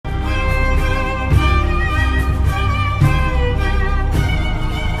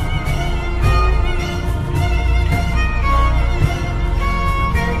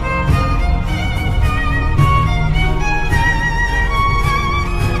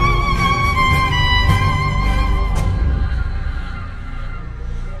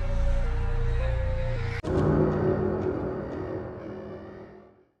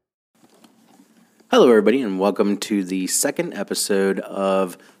Hello, everybody, and welcome to the second episode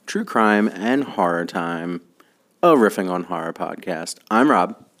of True Crime and Horror Time, a Riffing on Horror podcast. I'm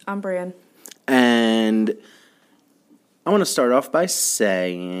Rob. I'm Brian. And I want to start off by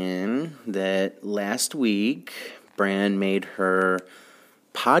saying that last week, Brian made her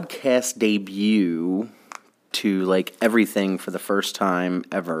podcast debut to, everything for the first time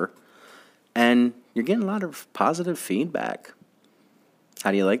ever. And you're getting a lot of positive feedback. How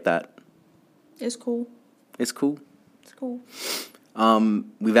do you like that? It's cool. It's cool. It's cool.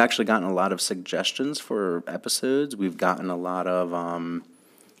 We've actually gotten a lot of suggestions for episodes. We've gotten a lot of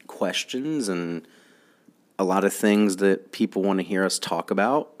questions and a lot of things that people want to hear us talk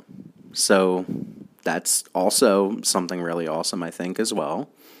about. So that's also something really awesome, I think, as well.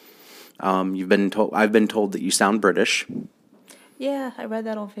 I've been told that you sound British. Yeah, I read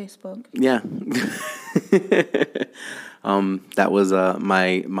that on Facebook. Yeah. That was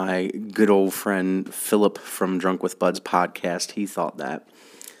my good old friend Philip from Drunk with Buds podcast. He thought that.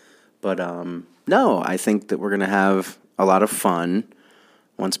 But no, I think that we're going to have a lot of fun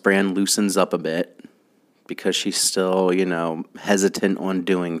once Bran loosens up a bit because she's still, hesitant on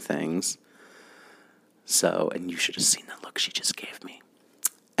doing things. So, and you should have seen the look she just gave me.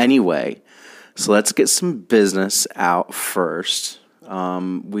 Anyway, so let's get some business out first.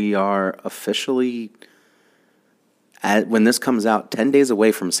 We are officially, when this comes out, 10 days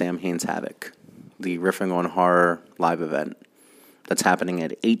away from Samhain's Havoc, the Riffing on Horror live event. That's happening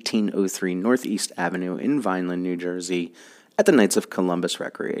at 1803 Northeast Avenue in Vineland, New Jersey, at the Knights of Columbus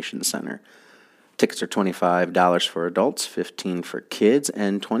Recreation Center. Tickets are $25 for adults, $15 for kids,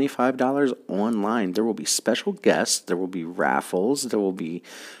 and $25 online. There will be special guests, there will be raffles, there will be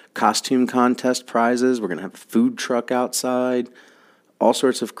costume contest prizes. We're going to have a food truck outside. All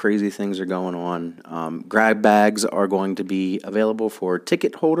sorts of crazy things are going on. Grab bags are going to be available for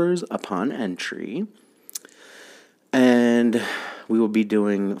ticket holders upon entry. And we will be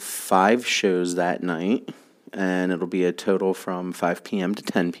doing 5 shows that night. And it'll be a total from 5 p.m. to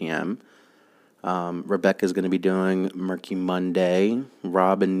 10 p.m. Rebecca's going to be doing Murky Monday.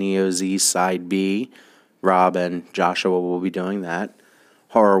 Rob and Neo Z Side B. Rob and Joshua will be doing that.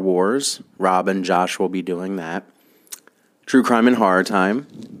 Horror Wars. Rob and Josh will be doing that. True Crime and Horror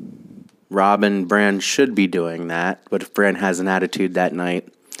Time. Rob and Bran should be doing that. But if Bran has an attitude that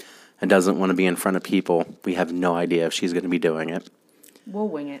night and doesn't want to be in front of people, we have no idea if she's going to be doing it. We'll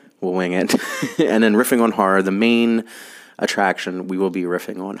wing it. And then Riffing on Horror, the main attraction, we will be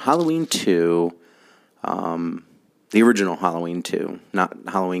riffing on Halloween 2, the original Halloween 2, not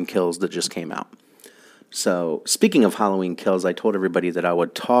Halloween Kills that just came out. So, speaking of Halloween Kills, I told everybody that I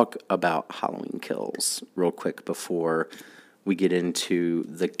would talk about Halloween Kills real quick before we get into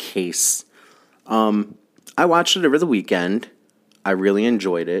the case. I watched it over the weekend. I really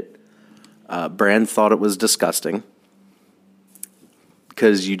enjoyed it. Bran thought it was disgusting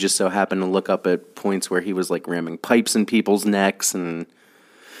because you just so happened to look up at points where he was ramming pipes in people's necks and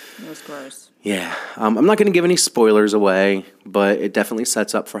It was gross. yeah. I'm not going to give any spoilers away, but it definitely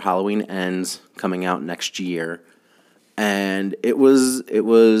sets up for Halloween Ends coming out next year. And it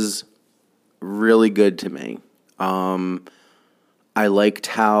was really good to me. I liked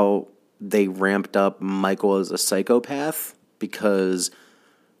how they ramped up Michael as a psychopath because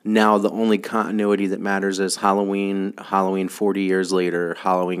now the only continuity that matters is Halloween 40 years later,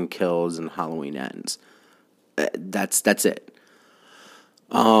 Halloween Kills, and Halloween Ends. That's it.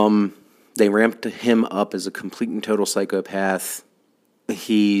 They ramped him up as a complete and total psychopath.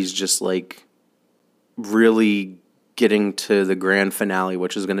 He's just really getting to the grand finale,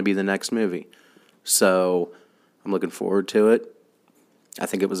 which is going to be the next movie. So I'm looking forward to it. I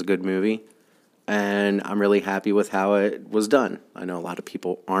think it was a good movie. And I'm really happy with how it was done. I know a lot of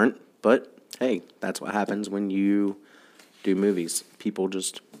people aren't, but hey, that's what happens when you do movies. People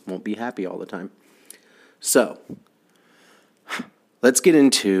just won't be happy all the time. So let's get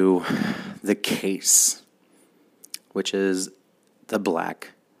into the case, which is the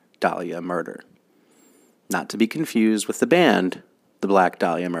Black Dahlia murder. Not to be confused with the band, the Black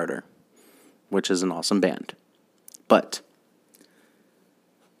Dahlia Murder, which is an awesome band. But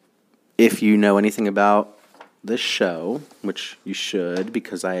if you know anything about this show, which you should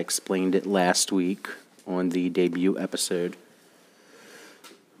because I explained it last week on the debut episode,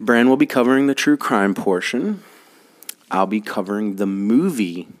 Bran will be covering the true crime portion. I'll be covering the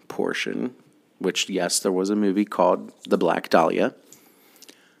movie portion, which, yes, there was a movie called The Black Dahlia.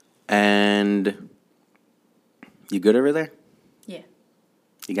 And you good over there? Yeah.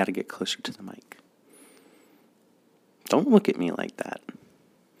 You got to get closer to the mic. Don't look at me like that.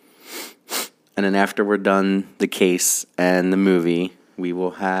 And then after we're done the case and the movie, we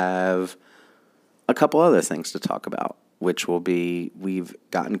will have a couple other things to talk about, which will be, we've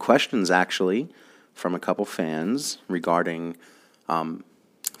gotten questions actually from a couple fans regarding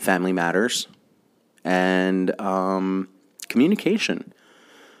family matters and communication.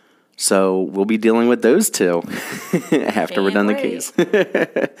 So we'll be dealing with those two after we're done the case.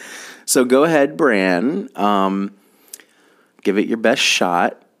 So go ahead, Bran. Give it your best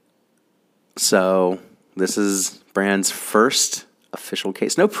shot. So this is Bran's first official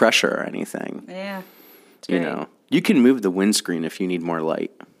case. No pressure or anything. Yeah. You know, you can move the windscreen if you need more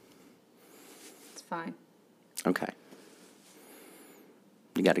light. It's fine. Okay.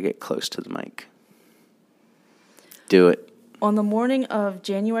 You got to get close to the mic. Do it. On the morning of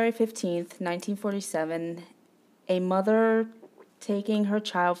January 15th, 1947, a mother taking her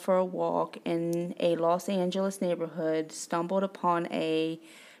child for a walk in a Los Angeles neighborhood stumbled upon a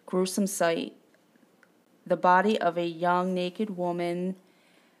gruesome sight. The body of a young naked woman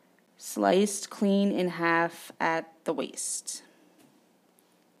sliced clean in half at the waist.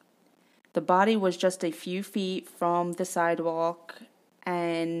 The body was just a few feet from the sidewalk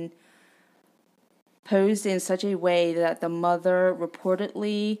and posed in such a way that the mother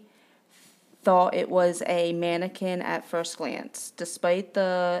reportedly thought it was a mannequin at first glance. Despite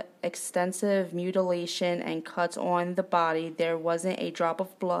the extensive mutilation and cuts on the body, there wasn't a drop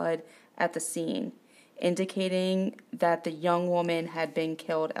of blood at the scene, indicating that the young woman had been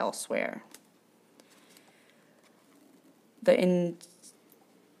killed elsewhere.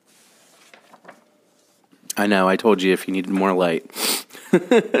 I know, I told you if you needed more light.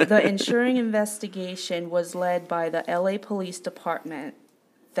 The ensuing investigation was led by the LA Police Department.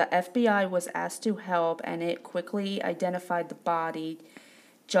 The FBI was asked to help, and it quickly identified the body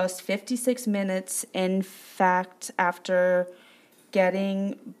just 56 minutes, in fact, after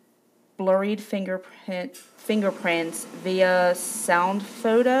getting blurred fingerprints via sound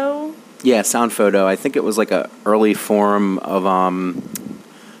photo. Yeah, sound photo. I think it was like a early form of,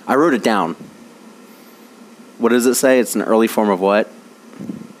 I wrote it down. What does it say? It's an early form of what?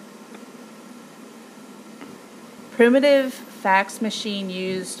 Primitive fax machine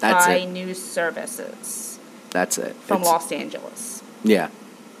used That's by it. news services. That's it. From Los Angeles. Yeah.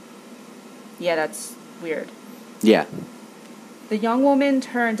 Yeah, that's weird. Yeah. The young woman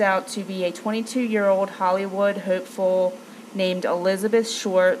turned out to be a 22-year-old Hollywood hopeful named Elizabeth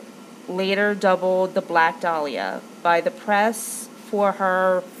Short, later dubbed the Black Dahlia by the press for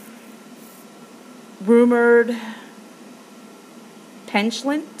her rumored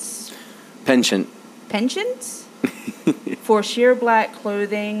penchants for sheer black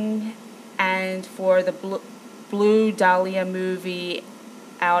clothing and for the Blue Dahlia movie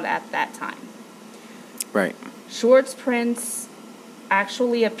out at that time. Right. Short's prints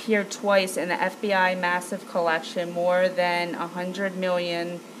actually appeared twice in the FBI massive collection. More than 100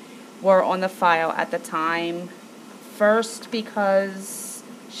 million were on the file at the time. First, because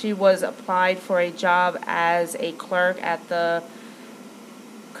she was applied for a job as a clerk at the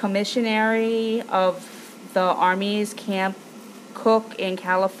commissary of the Army's Camp Cook in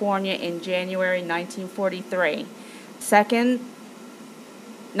California in January 1943. Second,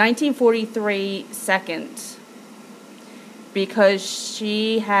 because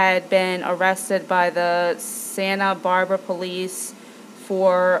she had been arrested by the Santa Barbara police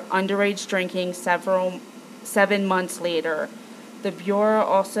for underage drinking 7 months later. The Bureau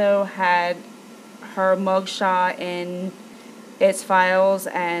also had her mugshot in its files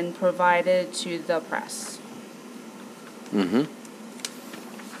and provided to the press. Mm-hmm.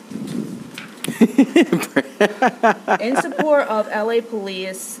 In support of LA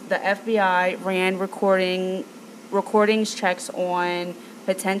police, the FBI ran recordings checks on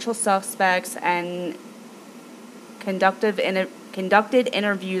potential suspects and conducted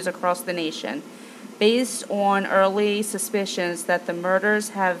interviews across the nation. Based on early suspicions that the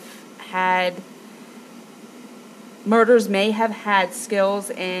murders may have had skills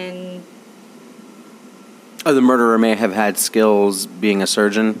in... Oh, the murderer may have had skills being a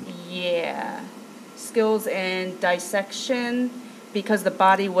surgeon? Yeah. Skills in dissection, because the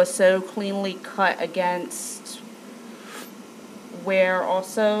body was so cleanly cut against, where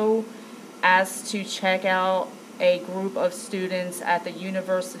also asked to check out a group of students at the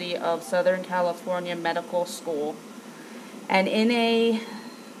University of Southern California Medical School. And in a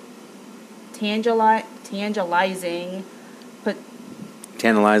tantalizing,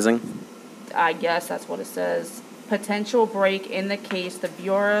 I guess that's what it says, potential break in the case, the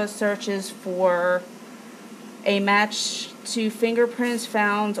Bureau searches for a match to fingerprints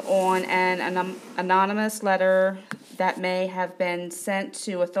found on an anonymous letter that may have been sent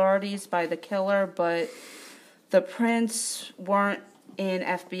to authorities by the killer, but the prints weren't in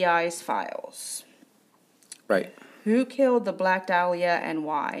FBI's files. Right. Who killed the Black Dahlia and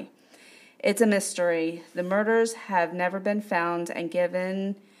why? It's a mystery. The murders have never been found, and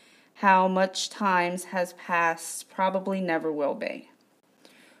given how much time has passed, probably never will be.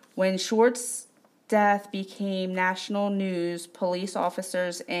 When Schwartz's death became national news, police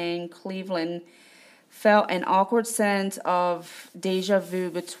officers in Cleveland felt an awkward sense of deja vu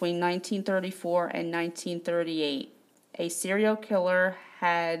between 1934 and 1938. A serial killer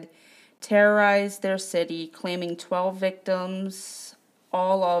had terrorized their city, claiming 12 victims,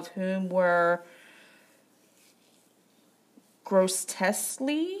 all of whom were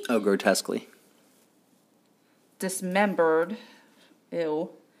grotesquely dismembered. Ew.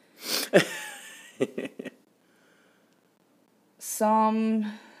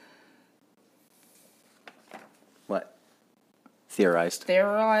 Some What? Theorized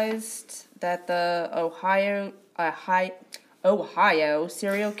that the Ohio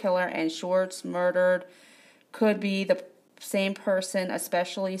serial killer and Schwartz murdered could be the same person,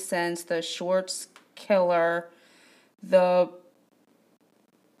 especially since the Schwartz killer, the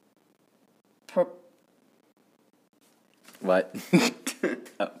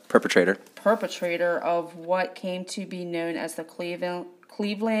perpetrator of what came to be known as the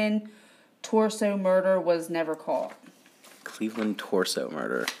Cleveland torso murder, was never caught. Cleveland torso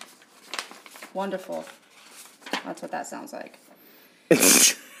murder. Wonderful. That's what that sounds like.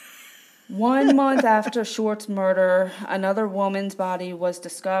 1 month after Schwartz's murder, another woman's body was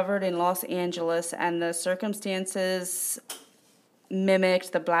discovered in Los Angeles, and the circumstances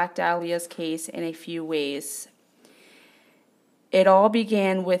mimicked the Black Dahlia's case in a few ways. It all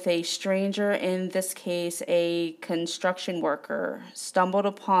began with a stranger, in this case a construction worker, stumbled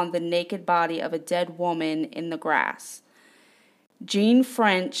upon the naked body of a dead woman in the grass. Jean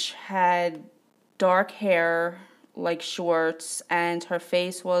French had dark hair like Schwartz, and her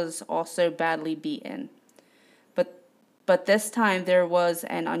face was also badly beaten. But this time there was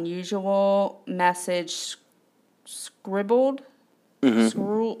an unusual message scrawled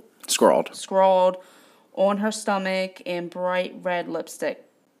on her stomach in bright red lipstick.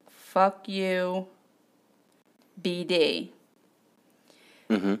 Fuck you, BD.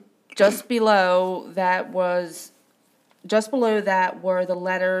 Mm-hmm. Just below that were the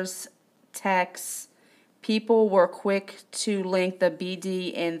letters, texts. People were quick to link the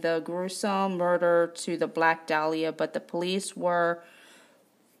BD and the gruesome murder to the Black Dahlia, but the police were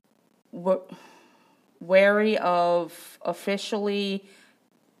wary of officially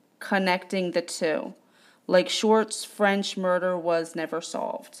connecting the two. Like Schwartz's French murder was never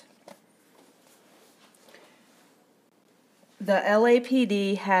solved. The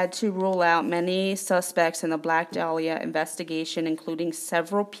LAPD had to rule out many suspects in the Black Dahlia investigation, including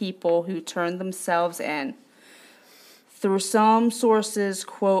several people who turned themselves in. Through some sources,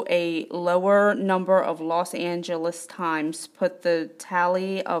 quote, a lower number of Los Angeles Times put the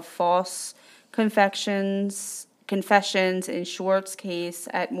tally of false confessions in Schwartz's case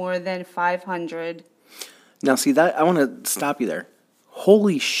at more than 500. Now, see, that I want to stop you there.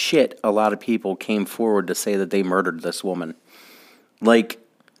 Holy shit, a lot of people came forward to say that they murdered this woman. Like...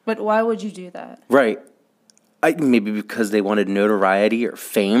 But why would you do that? Right. Maybe because they wanted notoriety or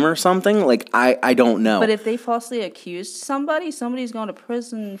fame or something. Like, I don't know. But if they falsely accused somebody's going to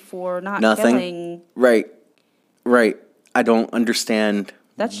prison for not nothing. Killing. Right. I don't understand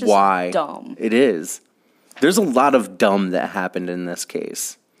That's just why. Dumb. It is. There's a lot of dumb that happened in this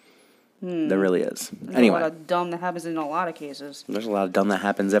case. There really is. There's anyway. a lot of dumb that happens in a lot of cases. There's a lot of dumb that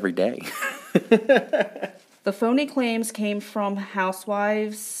happens every day. The phony claims came from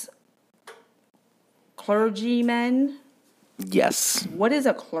housewives, clergymen. Yes. What is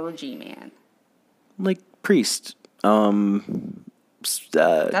a clergyman? Like priest,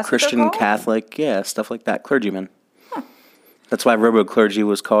 Christian, Catholic, yeah, stuff like that. Clergyman. Huh. That's why robo-clergy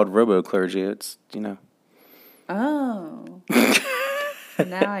was called robo-clergy. It's, Oh.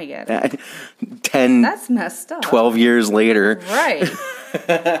 Now I get it. 10, that's messed up. 12 years later. Right.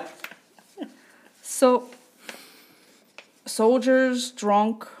 So, soldiers,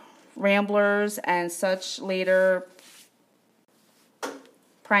 drunk, ramblers, and such later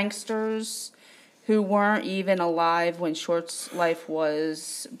pranksters who weren't even alive when Schwartz's life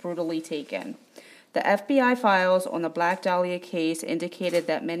was brutally taken. The FBI files on the Black Dahlia case indicated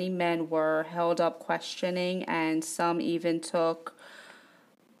that many men were held up questioning, and some even took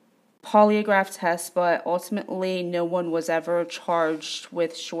polygraph tests, but ultimately no one was ever charged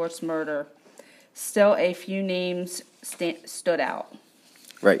with Schwartz's murder. Still, a few names stood out.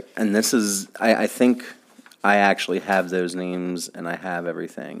 Right, and this is, I think I actually have those names, and I have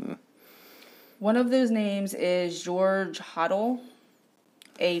everything. One of those names is George Hoddle,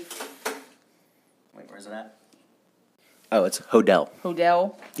 Wait, where's it at? Oh, it's Hodel.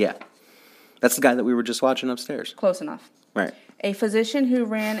 Hodel. Yeah. That's the guy that we were just watching upstairs. Close enough. Right. A physician who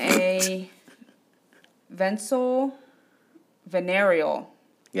ran a venereal.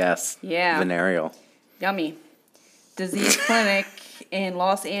 Yes. Yeah. Venereal. Yummy. Disease clinic in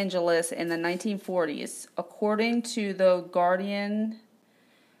Los Angeles in the 1940s. According to the Guardian,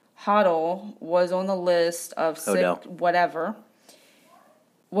 Hodel was on the list of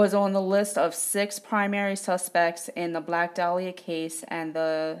six primary suspects in the Black Dahlia case, and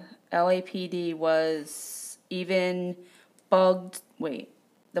the LAPD was even bugged.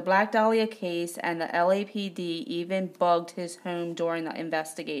 The Black Dahlia case and the LAPD even bugged his home during the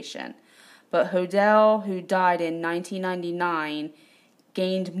investigation. But Hodel, who died in 1999,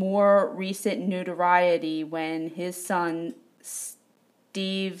 gained more recent notoriety when his son,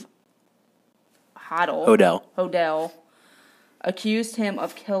 Steve Hodel, accused him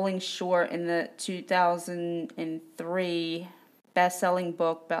of killing Short in the 2003 best-selling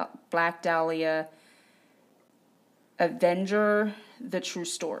book Black Dahlia, Avenger, The True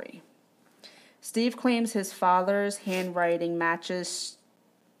Story. Steve claims his father's handwriting matches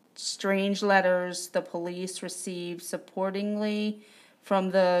strange letters the police received supposedly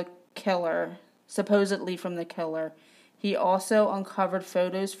from the killer. He also uncovered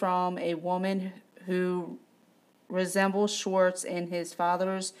photos from a woman who resembles Schwartz in his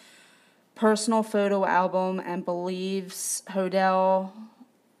father's personal photo album and believes Hodel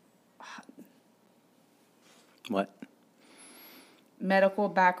medical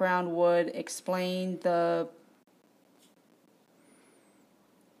background would explain the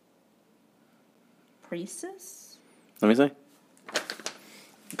precise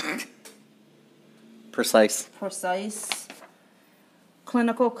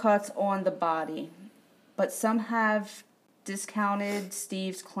clinical cuts on the body. But some have discounted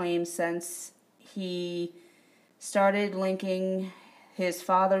Steve's claims since he started linking his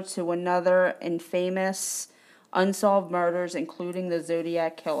father to another infamous unsolved murders, including the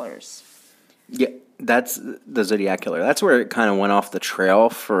Zodiac killers. Yeah, that's the Zodiac killer. That's where it kind of went off the trail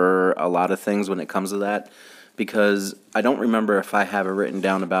for a lot of things when it comes to that, because I don't remember if I have it written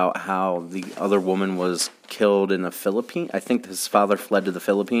down about how the other woman was killed in the Philippines. I think his father fled to the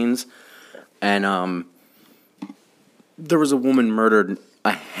Philippines, and there was a woman murdered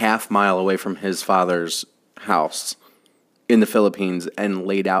a half-mile away from his father's house in the Philippines and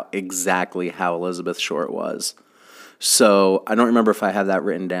laid out exactly how Elizabeth Short was. So I don't remember if I have that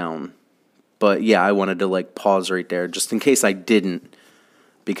written down. But yeah, I wanted to pause right there just in case I didn't,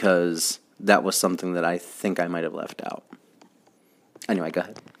 because that was something that I think I might have left out. Anyway, go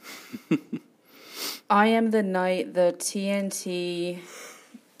ahead. I Am the Night, the TNT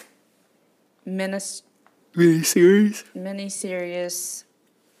miniseries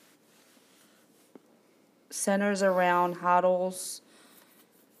centers around Hodel's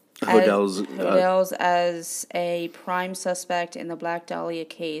as a prime suspect in the Black Dahlia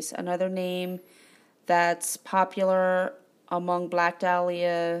case. Another name that's popular among Black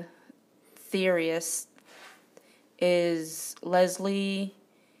Dahlia theorists is Leslie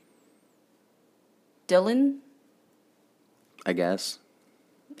Dillon. I guess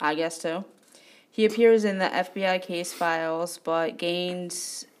so. He appears in the FBI case files, but gained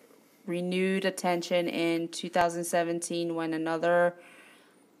renewed attention in 2017 when an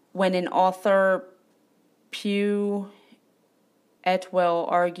author, Pugh Etwell,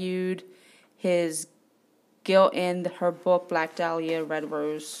 argued his guilt in her book Black Dahlia Red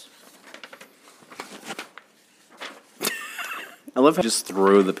Rose. I love how you just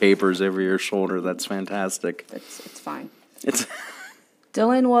throw the papers over your shoulder. That's fantastic. It's fine.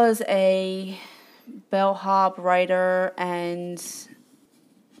 Dillon was a bellhop, writer, and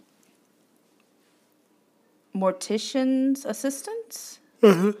mortician's assistant?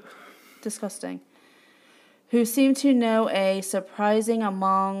 Mm-hmm. Disgusting. Who seemed to know a surprising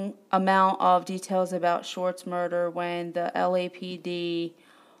amount of details about Short's murder when the LAPD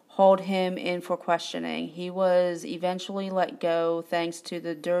hauled him in for questioning. He was eventually let go thanks to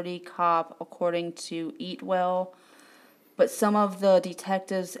the dirty cop, according to Eatwell, but some of the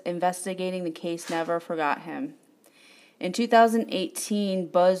detectives investigating the case never forgot him. In 2018,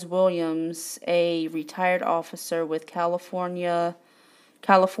 Buzz Williams, a retired officer with California's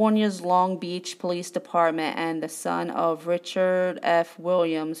Long Beach Police Department and the son of Richard F.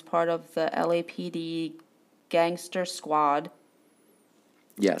 Williams, part of the LAPD Gangster Squad.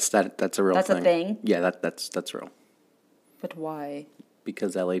 Yes, that's a real thing. That's a thing? Yeah, that's real. But why?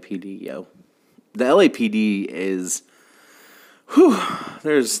 Because LAPD, yo. The LAPD is...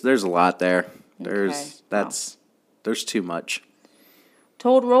 there's a lot there. There's too much.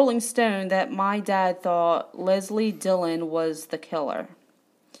 told Rolling Stone that my dad thought Leslie Dillon was the killer,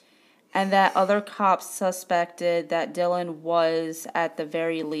 and that other cops suspected that Dillon was, at the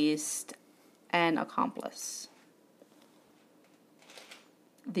very least, an accomplice.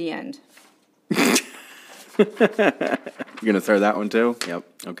 The end. You're going to throw that one too? Yep.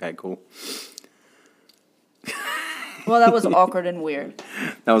 Okay, cool. Well, that was awkward and weird.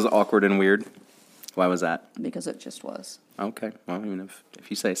 That was awkward and weird. Why was that? Because it just was. Okay. Well, I mean, if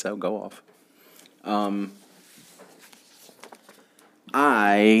you say so, go off.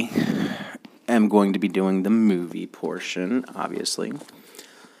 I am going to be doing the movie portion, obviously.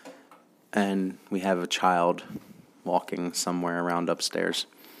 And we have a child walking somewhere around upstairs.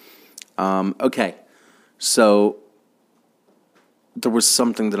 Okay. So there was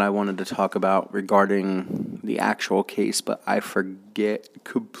something that I wanted to talk about regarding the actual case, but I forget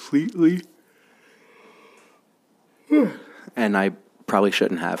completely. And I probably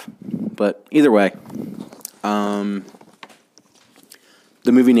shouldn't have. But either way, the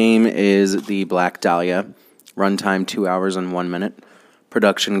movie name is The Black Dahlia. Runtime 2 hours and 1 minute.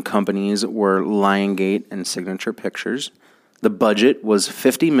 Production companies were Lionsgate and Signature Pictures. The budget was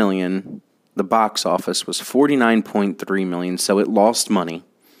 $50 million. The box office was $49.3 million, so it lost money.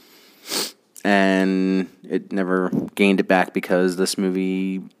 And it never gained it back because this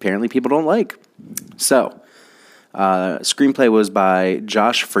movie apparently people don't like. So, screenplay was by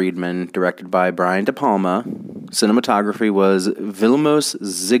Josh Friedman, directed by Brian De Palma. Cinematography was Vilmos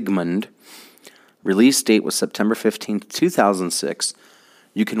Zsigmond. Release date was September 15th, 2006.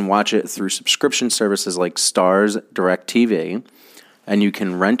 You can watch it through subscription services like Starz, DirecTV, and you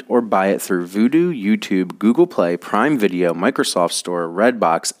can rent or buy it through Vudu, YouTube, Google Play, Prime Video, Microsoft Store,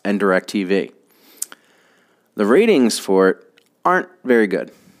 Redbox, and DirecTV. The ratings for it aren't very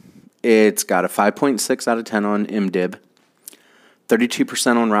good. It's got a 5.6 out of 10 on IMDb,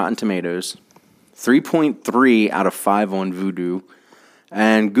 32% on Rotten Tomatoes, 3.3 out of 5 on Vudu,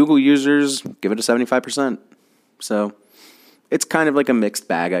 and Google users give it a 75%. So it's kind of like a mixed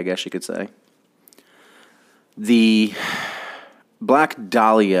bag, I guess you could say. The Black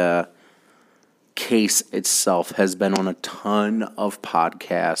Dahlia case itself has been on a ton of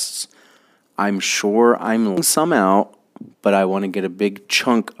podcasts. I'm sure I'm leaving some out, but I want to get a big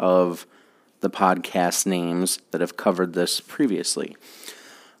chunk of the podcast names that have covered this previously.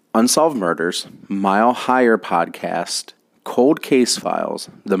 Unsolved Murders, Mile Higher Podcast, Cold Case Files,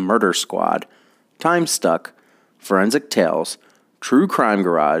 The Murder Squad, Time Stuck, Forensic Tales, True Crime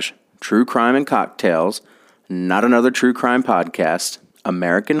Garage, True Crime and Cocktails, Not Another True Crime Podcast,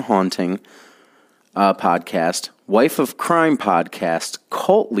 American Haunting Podcast, Wife of Crime Podcast,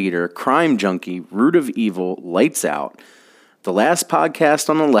 Cult Leader, Crime Junkie, Root of Evil, Lights Out, The Last Podcast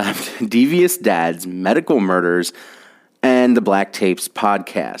on the Left, Devious Dads, Medical Murders, and the Black Tapes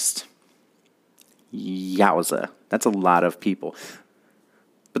Podcast. Yowza. That's a lot of people.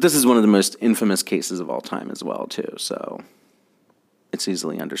 But this is one of the most infamous cases of all time as well, too, so it's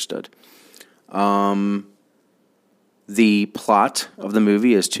easily understood. The plot of the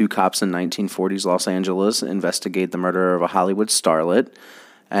movie is two cops in 1940s Los Angeles investigate the murder of a Hollywood starlet,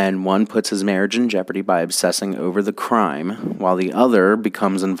 and one puts his marriage in jeopardy by obsessing over the crime, while the other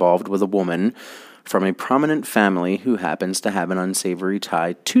becomes involved with a woman from a prominent family who happens to have an unsavory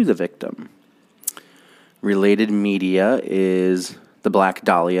tie to the victim. Related media is The Black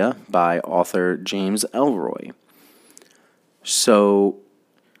Dahlia by author James Ellroy. So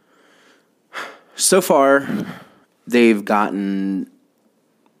far, they've gotten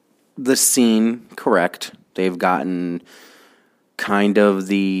the scene correct. They've gotten kind of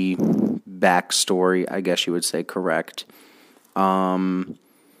the backstory, I guess you would say, correct.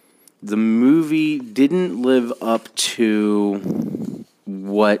 The movie didn't live up to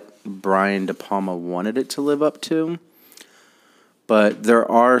what Brian De Palma wanted it to live up to, but there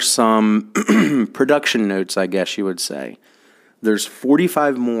are some production notes, I guess you would say. There's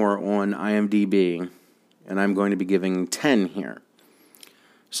 45 more on IMDb, and I'm going to be giving 10 here.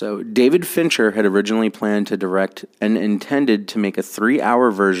 So David Fincher had originally planned to direct and intended to make a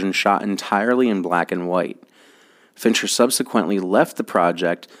 3-hour version shot entirely in black and white. Fincher subsequently left the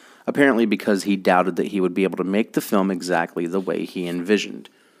project, apparently because he doubted that he would be able to make the film exactly the way he envisioned.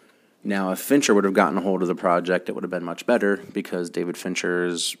 Now, if Fincher would have gotten a hold of the project, it would have been much better, because David Fincher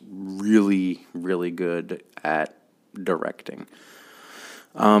is really, really good at directing.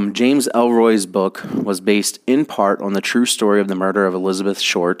 James Ellroy's book was based in part on the true story of the murder of Elizabeth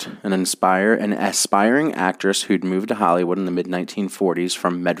Short, an aspiring actress who'd moved to Hollywood in the mid-1940s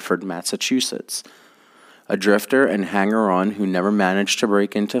from Medford, Massachusetts. A drifter and hanger-on who never managed to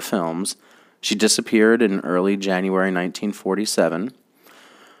break into films, she disappeared in early January 1947.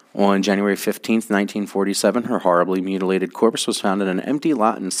 On January 15th, 1947, her horribly mutilated corpse was found in an empty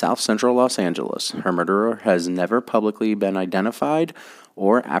lot in south central Los Angeles. Her murderer has never publicly been identified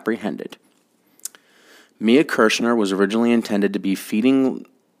or apprehended. Mia Kirshner was originally intended to be feeding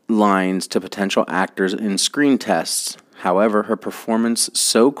lines to potential actors in screen tests. However, her performance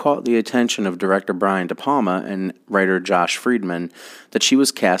so caught the attention of director Brian De Palma and writer Josh Friedman that she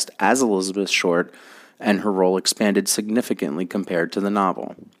was cast as Elizabeth Short, and her role expanded significantly compared to the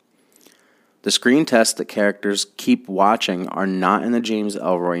novel. The screen tests that characters keep watching are not in the James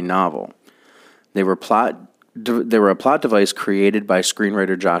Ellroy novel. They were a plot device created by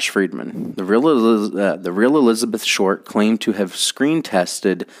screenwriter Josh Friedman. The real Elizabeth Short claimed to have screen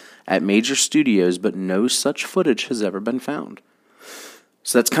tested at major studios, but no such footage has ever been found.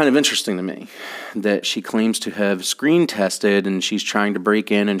 So that's kind of interesting to me, that she claims to have screen tested and she's trying to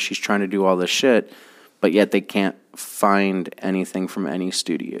break in and she's trying to do all this shit, but yet they can't find anything from any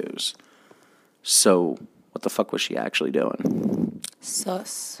studios. So what the fuck was she actually doing?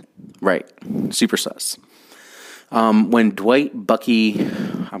 Sus. Right. Super sus. When Dwight Bucky,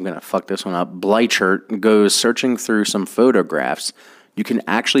 I'm going to fuck this one up, Bleichert goes searching through some photographs, you can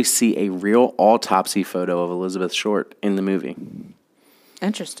actually see a real autopsy photo of Elizabeth Short in the movie.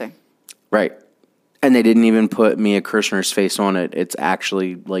 Interesting. Right. And they didn't even put Mia Kirshner's face on it. It's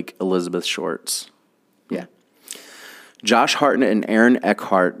actually like Elizabeth Short's. Yeah. Josh Hartnett and Aaron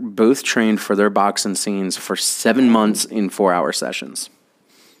Eckhart both trained for their boxing scenes for 7 months in 4-hour sessions.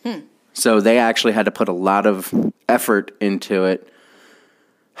 So they actually had to put a lot of effort into it,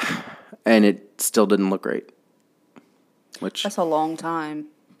 and it still didn't look great. That's a long time.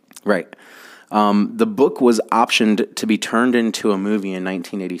 Right. The book was optioned to be turned into a movie in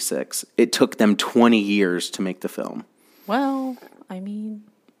 1986. It took them 20 years to make the film. Well, I mean...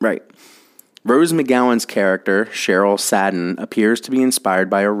 Right. Rose McGowan's character, Cheryl Sadden, appears to be inspired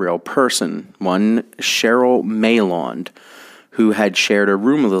by a real person, one Cheryl Maylond, who had shared a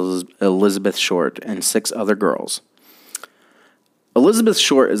room with Elizabeth Short and 6 other girls. Elizabeth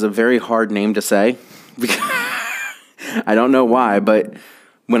Short is a very hard name to say. I don't know why, but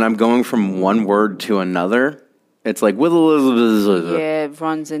when I'm going from one word to another, it's like with Elizabeth. Yeah, it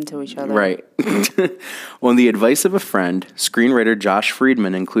runs into each other. Right. On the advice of a friend, screenwriter Josh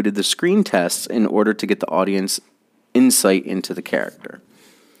Friedman included the screen tests in order to get the audience insight into the character.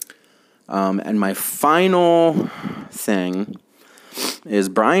 And my final thing is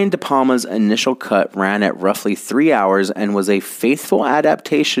Brian De Palma's initial cut ran at roughly 3 hours and was a faithful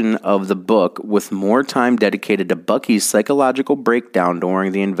adaptation of the book, with more time dedicated to Bucky's psychological breakdown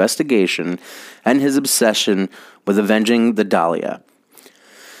during the investigation and his obsession with avenging the Dahlia.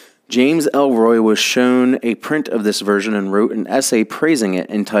 James Ellroy was shown a print of this version and wrote an essay praising it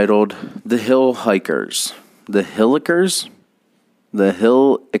entitled The Hill Hikers. The Hillikers? The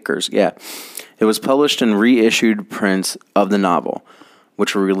Hillikers, yeah. It was published in reissued prints of the novel,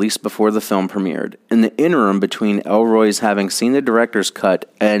 which were released before the film premiered. In the interim between Ellroy's having seen the director's cut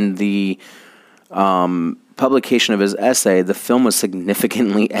and the publication of his essay, the film was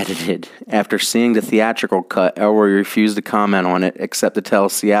significantly edited. After seeing the theatrical cut, Ellroy refused to comment on it, except to tell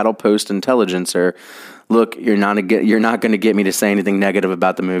Seattle Post-Intelligencer, "Look, you're not going to get me to say anything negative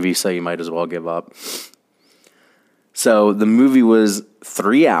about the movie, so you might as well give up." So the movie was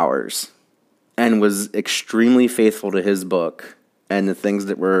 3 hours and was extremely faithful to his book and the things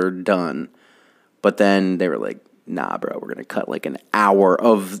that were done. But then they were like, nah, bro, we're going to cut like an hour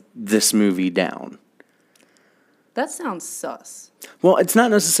of this movie down. That sounds sus. Well, it's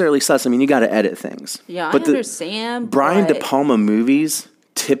not necessarily sus. I mean, you got to edit things. Yeah, but I understand. Brian De Palma movies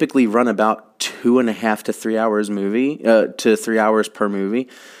typically run about 2.5 to 3 hours to 3 hours per movie.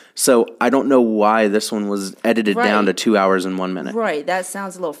 So I don't know why this one was edited down to 2 hours and 1 minute. Right, that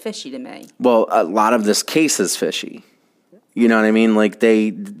sounds a little fishy to me. Well, a lot of this case is fishy. You know what I mean? Like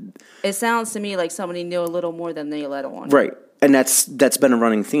It sounds to me like somebody knew a little more than they let on. Right. And that's been a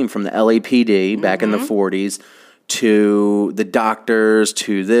running theme from the LAPD back in the 40s to the doctors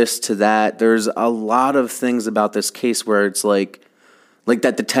to this to that. There's a lot of things about this case where it's like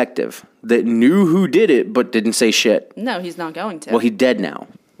that detective that knew who did it but didn't say shit. No, he's not going to. Well, he's dead now.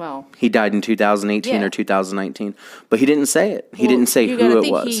 Well, he died in 2018 or 2019, but he didn't say it. He didn't say who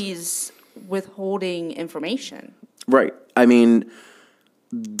it was. He's withholding information. Right. I mean,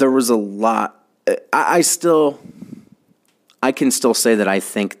 there was a lot. I can still say that I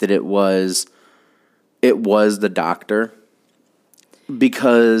think that it was the doctor,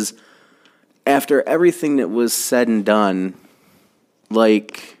 because after everything that was said and done,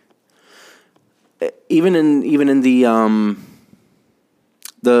 like even in the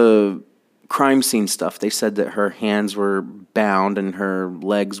crime scene stuff. They said that her hands were bound and her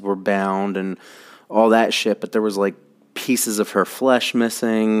legs were bound and all that shit, but there was like pieces of her flesh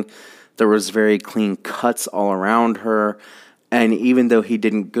missing. There was very clean cuts all around her. And even though he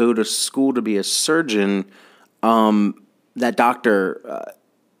didn't go to school to be a surgeon, that doctor,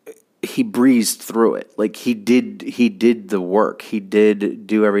 he breezed through it. Like he did the work. He did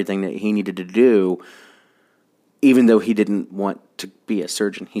do everything that he needed to do. Even though he didn't want to be a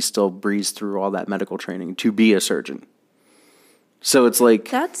surgeon, he still breezed through all that medical training to be a surgeon. So it's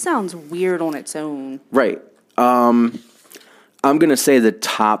like... That sounds weird on its own. Right. I'm going to say the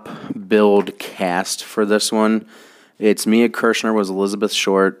top billed cast for this one. It's Mia Kirshner was Elizabeth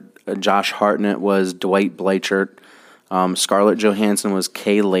Short. Josh Hartnett was Dwight Bleichert. Scarlett Johansson was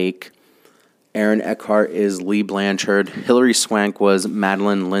Kay Lake. Aaron Eckhart is Lee Blanchard. Hilary Swank was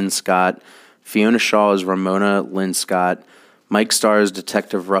Madeline Lynn Scott. Fiona Shaw is Ramona Lynn Scott. Mike Starr is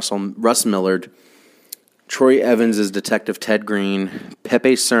Detective Russ Millard. Troy Evans is Detective Ted Green.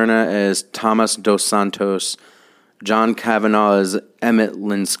 Pepe Serna as Thomas Dos Santos. John Kavanaugh as Emmett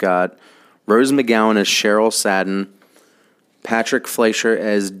Lynn Scott. Rose McGowan as Cheryl Sadden. Patrick Fleischer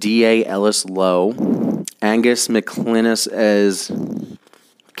as D.A. Ellis Lowe. Angus McLinnis as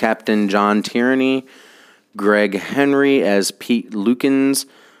Captain John Tierney. Greg Henry as Pete Lukens.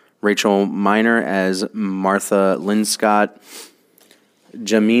 Rachel Miner as Martha Lynn Scott.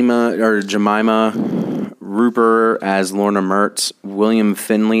 Jemima Rupert as Lorna Mertz. William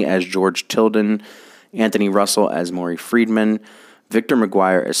Finley as George Tilden. Anthony Russell as Maury Friedman. Victor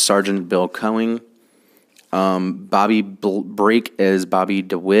McGuire as Sergeant Bill Coing. Bobby Brake as Bobby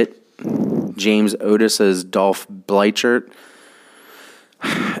DeWitt. James Otis as Dolph Bleichert.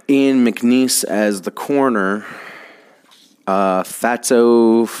 Ian McNeice as the coroner.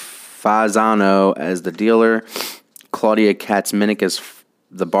 Fatso Fazano as the dealer. Claudia Katz-Minnick as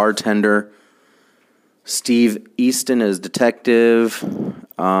the bartender. Steve Easton as detective.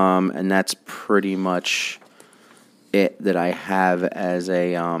 And that's pretty much it that I have as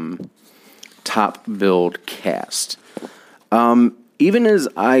a top billed cast. Even as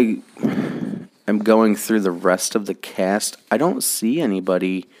I am going through the rest of the cast, I don't see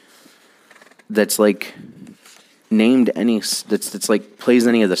anybody that's like named any that's like plays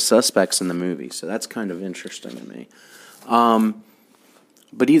any of the suspects in the movie. So that's kind of interesting to me.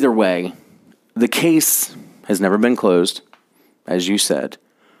 But either way, the case has never been closed, as you said,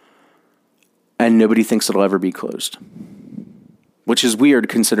 and nobody thinks it'll ever be closed. Which is weird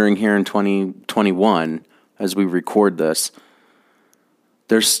considering here in 2021, as we record this,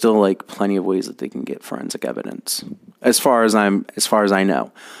 there's still like plenty of ways that they can get forensic evidence. As far as I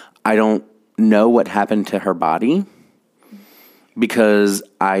know. I don't know what happened to her body because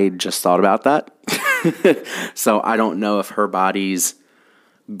I just thought about that. So I don't know if her body's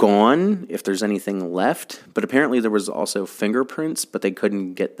gone, if there's anything left. But apparently there was also fingerprints, but they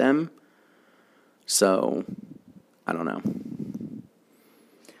couldn't get them. So I don't know.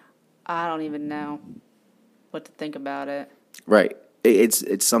 I don't even know what to think about it. Right.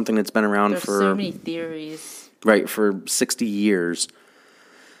 It's something that's been around There's so many theories. Right, for 60 years.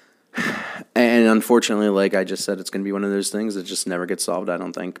 And unfortunately, like I just said, it's going to be one of those things that just never gets solved, I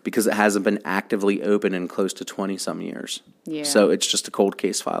don't think, because it hasn't been actively open in close to 20-some years. Yeah. So it's just a cold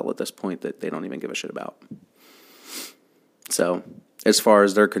case file at this point that they don't even give a shit about. So as far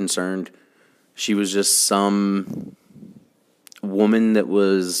as they're concerned, she was just some woman that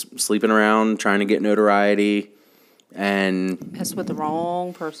was sleeping around, trying to get notoriety, and mess with the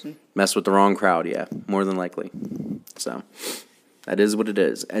wrong person. Mess with the wrong crowd, yeah, more than likely. So that is what it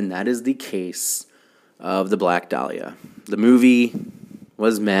is. And that is the case of the Black Dahlia. The movie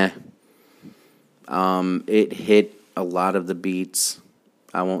was meh. It hit a lot of the beats.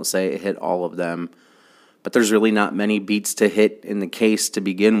 I won't say it hit all of them. But there's really not many beats to hit in the case to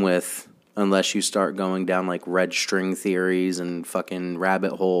begin with, unless you start going down like red string theories and fucking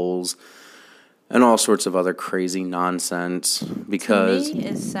rabbit holes and all sorts of other crazy nonsense. Because to me,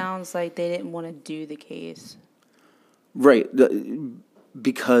 it sounds like they didn't want to do the case. Right.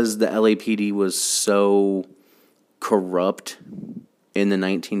 Because the LAPD was so corrupt in the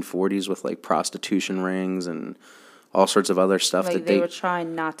 1940s with like prostitution rings and all sorts of other stuff, like that they were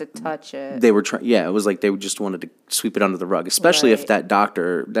trying not to touch it. They were trying, yeah. It was like they just wanted to sweep it under the rug, especially if Right. that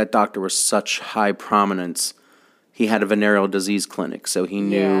doctor was such high prominence. He had a venereal disease clinic, so he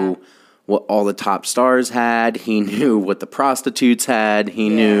knew what all the top stars had. He knew what the prostitutes had. He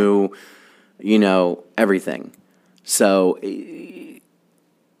knew, everything. So you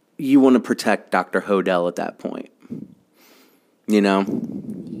want to protect Dr. Hodel at that point,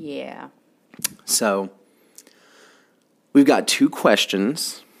 Yeah. So we've got two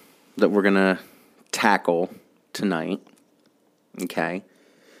questions that we're going to tackle tonight. Okay.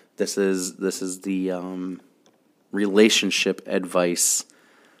 This is the relationship advice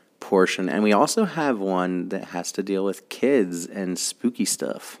portion. And we also have one that has to deal with kids and spooky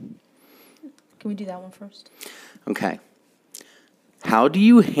stuff. Can we do that one first? Okay. How do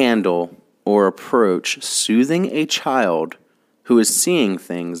you handle or approach soothing a child who is seeing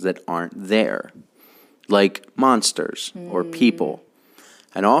things that aren't there, like monsters or people?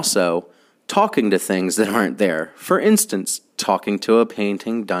 And also talking to things that aren't there. For instance, talking to a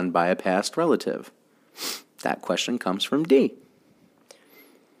painting done by a past relative. That question comes from D.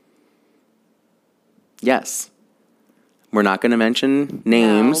 Yes. We're not going to mention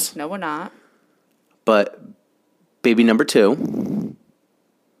names. No, we're not. But baby number 2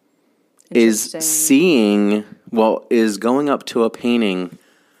 is is going up to a painting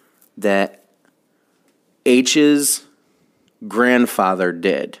that H's grandfather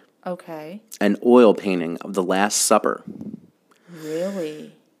did. Okay. An oil painting of the Last Supper.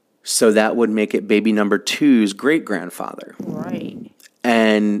 Really? So that would make it baby number 2's great-grandfather. Right.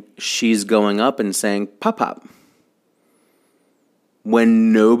 And she's going up and saying, "Pop, pop."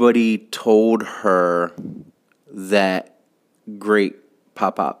 When nobody told her that great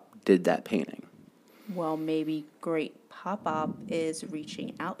Pop Pop did that painting. Well, maybe great Pop Pop is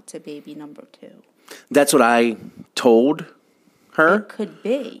reaching out to baby number 2. That's what I told her. It could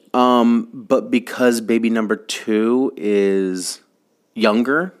be. But because baby number 2 is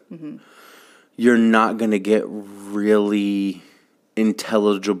younger, you're not going to get really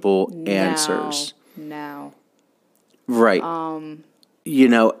intelligible answers. No. Right. You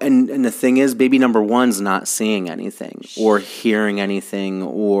know, and the thing is, baby number 1's not seeing anything or hearing anything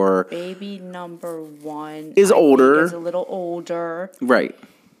or... Baby number 1 is older. Is a little older. Right.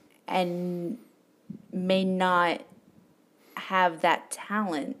 And may not have that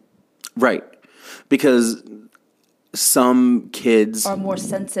talent. Right. Because some kids... Are more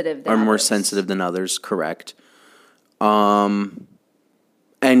sensitive than others, correct. And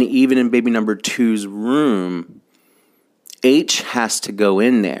even in baby number 2's room... H has to go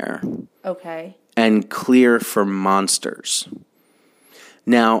in there and clear for monsters.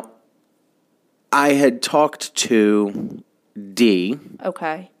 Now, I had talked to D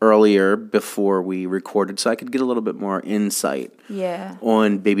earlier before we recorded, so I could get a little bit more insight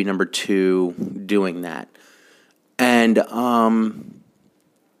on baby number 2 doing that. And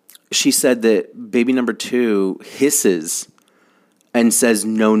she said that baby number 2 hisses and says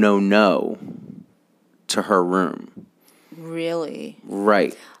no, no, no to her room. Really?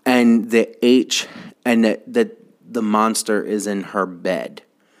 Right. And the H, and that the monster is in her bed.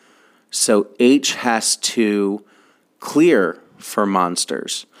 So H has to clear for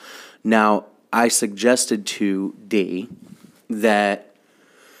monsters. Now, I suggested to D that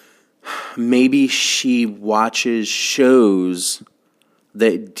maybe she watches shows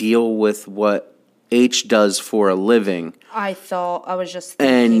that deal with what H does for a living. I was just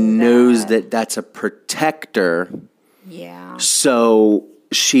thinking and knows that that's a protector. Yeah. So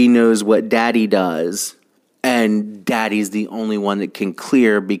she knows what Daddy does, and Daddy's the only one that can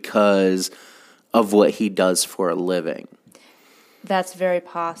clear because of what he does for a living. That's very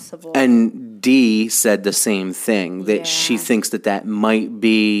possible. And D said the same thing, that she thinks that might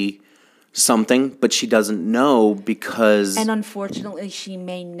be something, but she doesn't know because... And unfortunately, she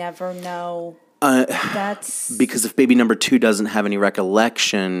may never know. That's... Because if baby number 2 doesn't have any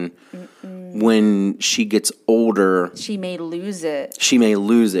recollection... When she gets older... She may lose it. She may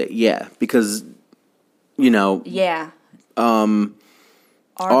lose it, yeah. Because, you know... Yeah. Our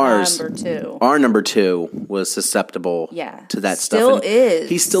number 2 was susceptible to that stuff. Still is.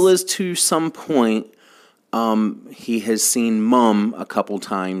 He still is to some point. He has seen Mum a couple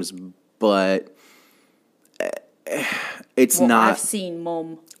times, but it's not... I've seen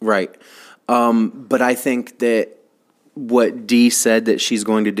Mum. Right. But I think that what Dee said that she's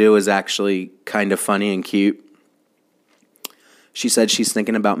going to do is actually kind of funny and cute. She said she's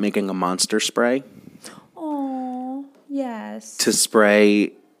thinking about making a monster spray. Oh, yes. To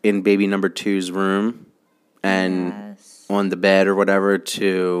spray in baby number 2's room and on the bed or whatever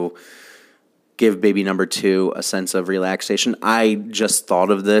to give baby number 2 a sense of relaxation. I just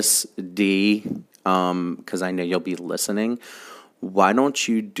thought of this, Dee, because I know you'll be listening. Why don't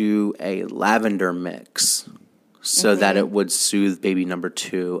you do a lavender mix? So that it would soothe baby number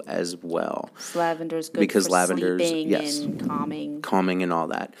 2 as well. Lavender's good because for sleeping and calming. Calming and all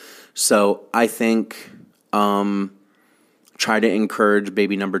that. So I think try to encourage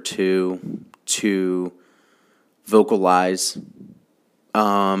baby number 2 to vocalize.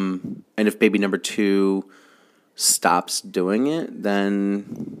 And if baby number 2 stops doing it,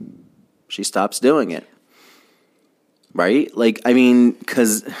 then She stops doing it. Right? Like, I mean,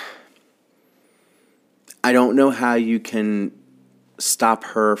 because I don't know how you can stop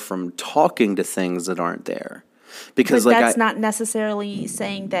her from talking to things that aren't there. Because but that's not necessarily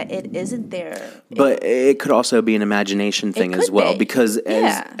saying that it isn't there. But it could also be an imagination thing as well. Because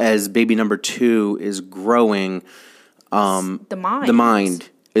as baby number 2 is growing, the mind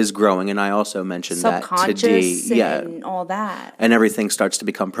is growing, and I also mentioned that to D, and all that, and everything starts to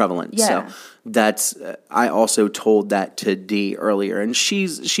become prevalent. So that's I also told that to D earlier, and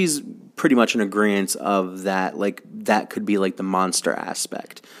she's pretty much in agreement of that. Like that could be like the monster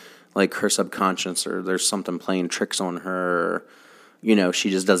aspect, like her subconscious, or there's something playing tricks on her. You know,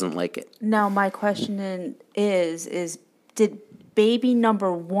 she just doesn't like it. Now, my question is did baby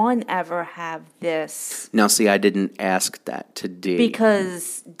number 1 ever have this? Now, see, I didn't ask that to D.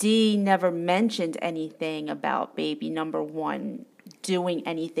 Because D never mentioned anything about baby number 1 doing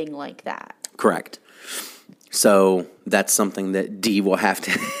anything like that. Correct. So that's something that D will have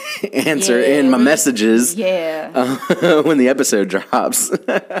to answer in my messages when the episode drops.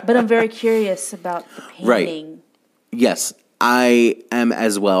 But I'm very curious about the painting. Right. Yes, I am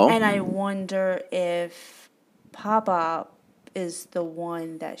as well. And I wonder if Papa is the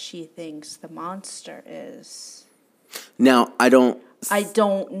one that she thinks the monster is. Now, I don't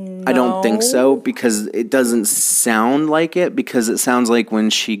know. I don't think so, because it doesn't sound like it, because it sounds like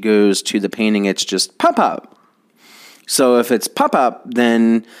when she goes to the painting, it's just pop-up. So if it's pop-up,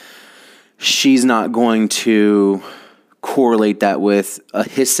 then she's not going to correlate that with a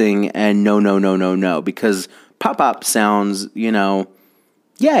hissing and no, because pop-up sounds,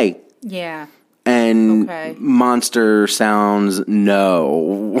 yay. Yeah. And monster sounds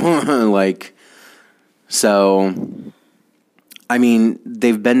no. So, I mean,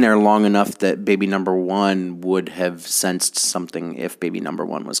 they've been there long enough that baby number 1 would have sensed something if baby number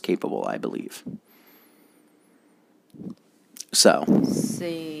 1 was capable, I believe. So.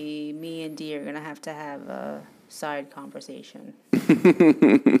 See, me and D are going to have a side conversation.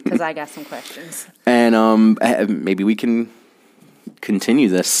 Because I got some questions. And maybe we can continue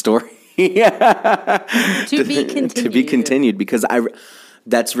this story. To be continued, because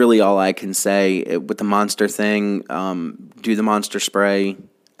that's really all I can say with the monster thing. Do the monster spray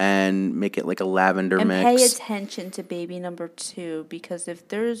and make it like a lavender mix. And pay attention to baby number 2, because if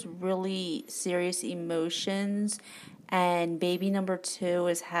there's really serious emotions and baby number 2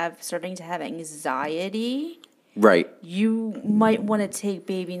 is starting to have anxiety, right, you might want to take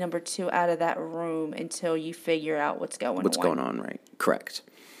baby number 2 out of that room until you figure out what's going on. What's going on, right? Correct.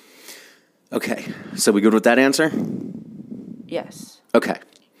 Okay, so we good with that answer? Yes. Okay.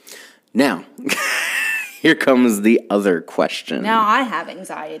 Now, here comes the other question. Now I have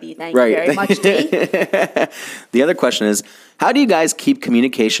anxiety. Thank you very much, D. The other question is, how do you guys keep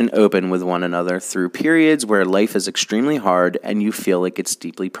communication open with one another through periods where life is extremely hard and you feel like it's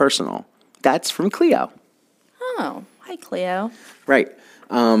deeply personal? That's from Cleo. Oh, hi, Cleo. Right.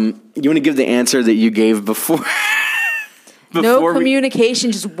 You want to give the answer that you gave before? No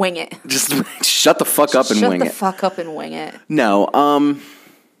communication, just wing it. Just shut the fuck up and wing it. Shut the fuck up and wing it. No,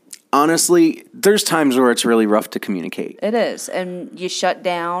 honestly, there's times where it's really rough to communicate. It is, and you shut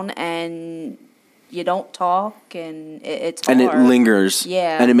down and you don't talk, and it's hard. And it lingers.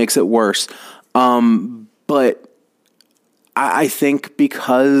 Yeah. And it makes it worse. But I think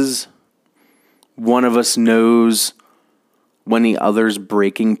because one of us knows when the other's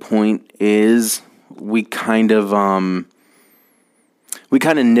breaking point is, we kind of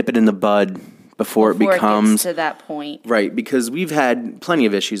nip it in the bud before it becomes it gets to that point. Right, because we've had plenty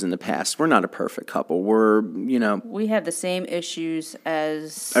of issues in the past. We're not a perfect couple. We're, we have the same issues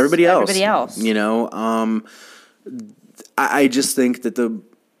as everybody else. I just think that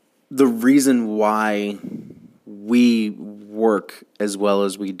the reason why we work as well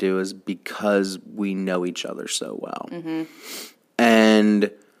as we do is because we know each other so well. Mm-hmm.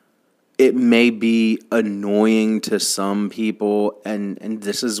 And it may be annoying to some people, and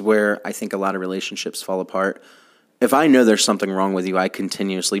this is where I think a lot of relationships fall apart. If I know there's something wrong with you, I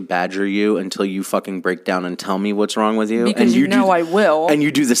continuously badger you until you fucking break down and tell me what's wrong with you. Because and I will. And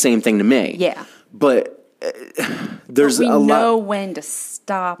you do the same thing to me. Yeah. But there's a lot. We know when to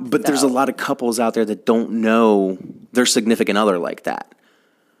stop. But there's a lot of couples out there that don't know their significant other like that.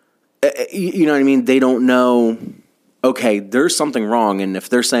 You know what I mean? They don't know, okay, there's something wrong, and if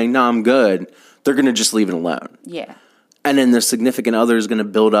they're saying, no, I'm good, they're going to just leave it alone. Yeah. And then the significant other is going to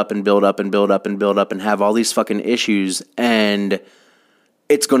build up and build up and build up and build up and have all these fucking issues, and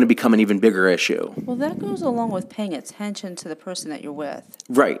it's going to become an even bigger issue. Well, that goes along with paying attention to the person that you're with.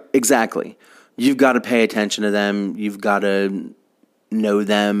 Right, exactly. You've got to pay attention to them. You've got to know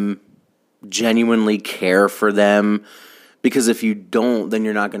them genuinely care for them. Because if you don't, then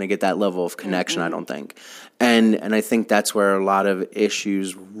you're not going to get that level of connection, I don't think. And I think that's where a lot of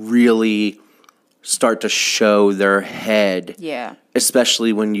issues really start to show their head. Yeah.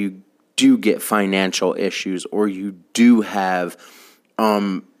 Especially when you do get financial issues or you do have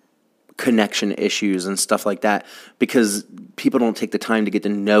connection issues and stuff like that. Because people don't take the time to get to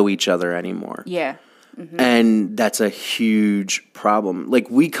know each other anymore. Yeah. Mm-hmm. And that's a huge problem. Like,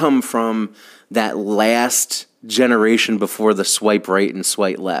 we come from that last generation before the swipe right and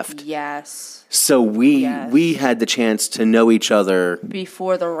swipe left. Yes. So we had the chance to know each other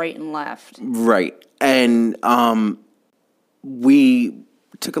before the right and left. Right. And we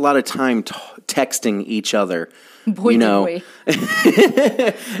took a lot of time texting each other. Boy, did we.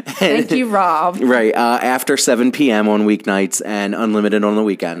 Thank you, Rob. Right. After 7 p.m. on weeknights and unlimited on the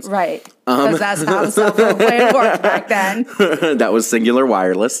weekends. Right. Because that's how the cell phone plan worked back then. That was Singular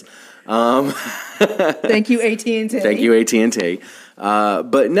Wireless. Thank you, AT&T. Thank you, AT&T.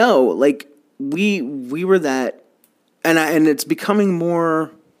 But no, like, we were that, and it's becoming more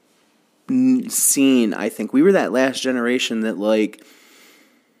seen, I think. We were that last generation that, like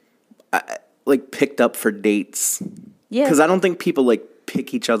picked up for dates. Yeah. Because I don't think people, like,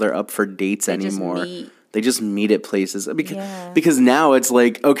 pick each other up for dates anymore. They just meet at places. Because now it's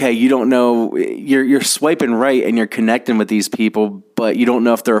like, okay, you don't know, you're swiping right and you're connecting with these people, but you don't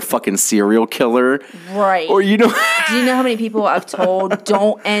know if they're a fucking serial killer. Right. Or you don't. Do you know how many people I've told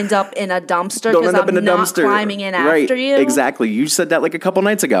don't end up in a dumpster because I'm not climbing in after you? Exactly. You said that like a couple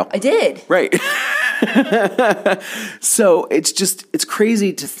nights ago. I did. Right. So it's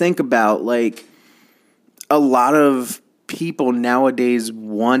crazy to think about, like, a lot of people nowadays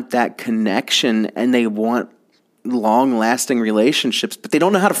want that connection and they want long-lasting relationships, but they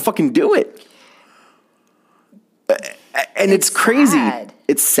don't know how to fucking do it. And it's crazy. Sad.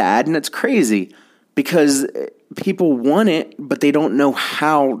 It's sad and it's crazy because people want it, but they don't know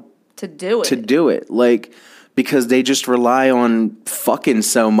how to do it. Like, because they just rely on fucking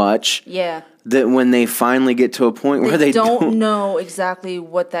so much. Yeah. That when they finally get to a point where they don't know exactly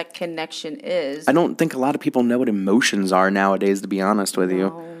what that connection is. I don't think a lot of people know what emotions are nowadays, to be honest with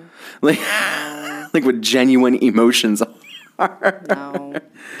you. Like, like what genuine emotions are.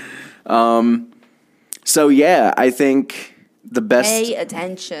 No. So yeah, I think the best. Pay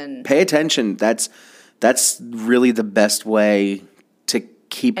attention. Pay attention. That's really the best way to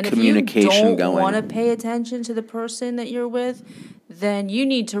keep communication going. If you don't want to pay attention to the person that you're with, then you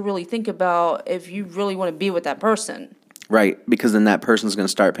need to really think about if you really want to be with that person. Right, because then that person's going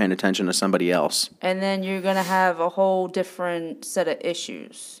to start paying attention to somebody else. And then you're going to have a whole different set of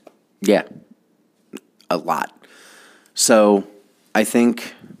issues. Yeah, a lot. So I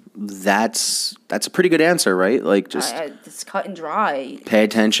think that's a pretty good answer, right? Like, just it's cut and dry. Pay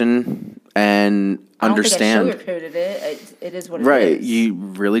attention and understand. I don't think I sugarcoated it. It is what it is. Right, you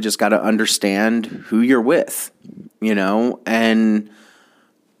really just got to understand who you're with, you know, and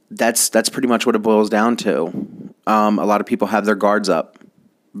that's pretty much what it boils down to. A lot of people have their guards up.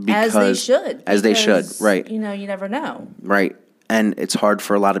 As they should, right. You know, you never know. Right, and it's hard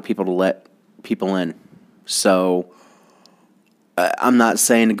for a lot of people to let people in. So I'm not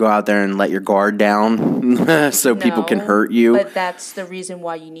saying to go out there and let your guard down so people can hurt you. But that's the reason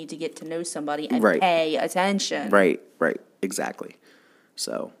why you need to get to know somebody and pay attention. Right, exactly.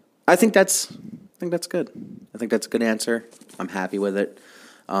 So I think that's good. I think that's a good answer. I'm happy with it.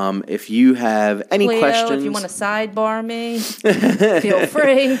 If you have any questions, if you want to sidebar me, feel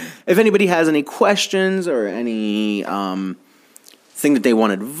free. If anybody has any questions or any thing that they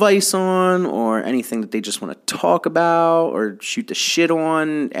want advice on or anything that they just want to talk about or shoot the shit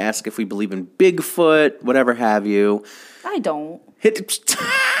on, ask if we believe in Bigfoot, whatever have you. I don't. Hit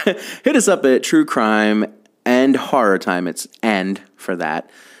us up at True Crime and Horror Time. It's "and" for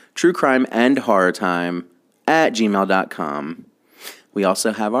that. True Crime and Horror Time at gmail.com. We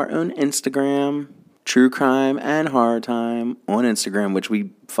also have our own Instagram, True Crime and Horror Time on Instagram, which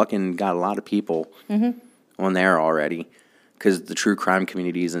we fucking got a lot of people on there already. Because the true crime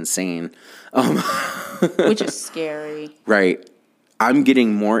community is insane. Which is scary. Right. I'm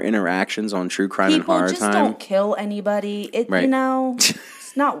getting more interactions on True Crime and Horror Time. People just don't kill anybody. You know,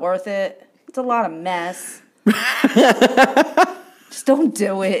 it's not worth it. It's a lot of mess. Just don't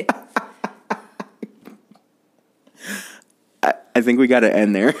do it. I think we got to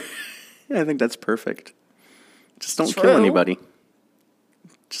end there. I think that's perfect. Just don't kill anybody.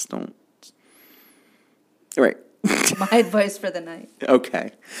 Just don't. All right. My advice for the night.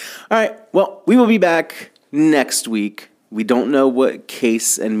 Okay. All right. Well, we will be back next week. We don't know what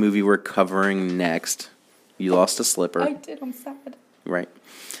case and movie we're covering next. You lost a slipper. I did. I'm sad. Right.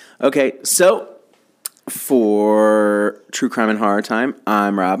 Okay, so for True Crime and Horror Time,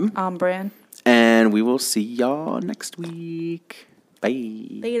 I'm Rob. I'm Bran. And we will see y'all next week. Bye.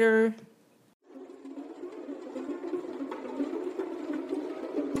 Later.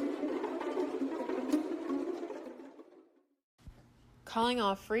 Calling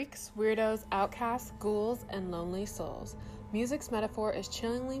all freaks, weirdos, outcasts, ghouls, and lonely souls. Music's Metaphor is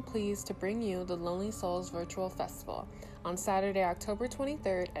chillingly pleased to bring you the Lonely Souls Virtual Festival on Saturday, October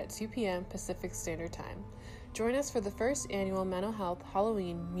 23rd at 2 p.m. Pacific Standard Time. Join us for the first annual Mental Health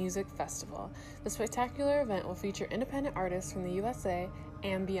Halloween Music Festival. The spectacular event will feature independent artists from the USA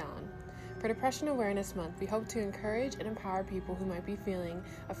and beyond. For Depression Awareness Month, we hope to encourage and empower people who might be feeling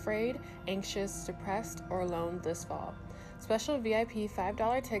afraid, anxious, depressed, or alone this fall. Special VIP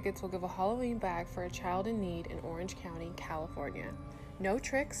 $5 tickets will give a Halloween bag for a child in need in Orange County, California. No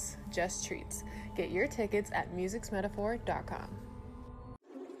tricks, just treats. Get your tickets at musicsmetaphor.com.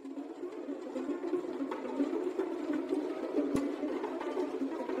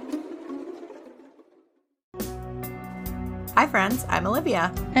 Hi friends, I'm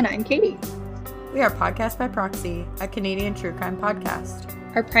Olivia. And I'm Katie. We are Podcast by Proxy, a Canadian true crime podcast.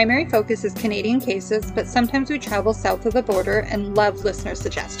 Our primary focus is Canadian cases, but sometimes we travel south of the border and love listener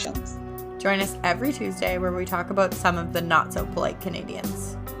suggestions. Join us every Tuesday where we talk about some of the not-so-polite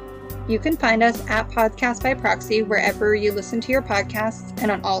Canadians. You can find us at Podcast by Proxy wherever you listen to your podcasts and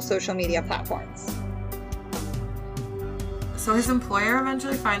on all social media platforms. So his employer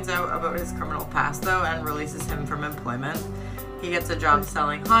eventually finds out about his criminal past, though, and releases him from employment. He gets a job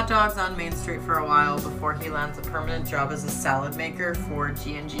selling hot dogs on Main Street for a while before he lands a permanent job as a salad maker for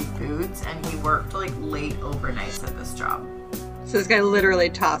G&G Foods, and he worked like late overnights at this job. So this guy literally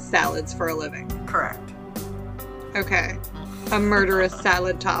tossed salads for a living. Correct. Okay. A murderous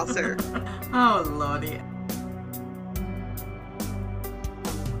salad tosser. Oh, lordy.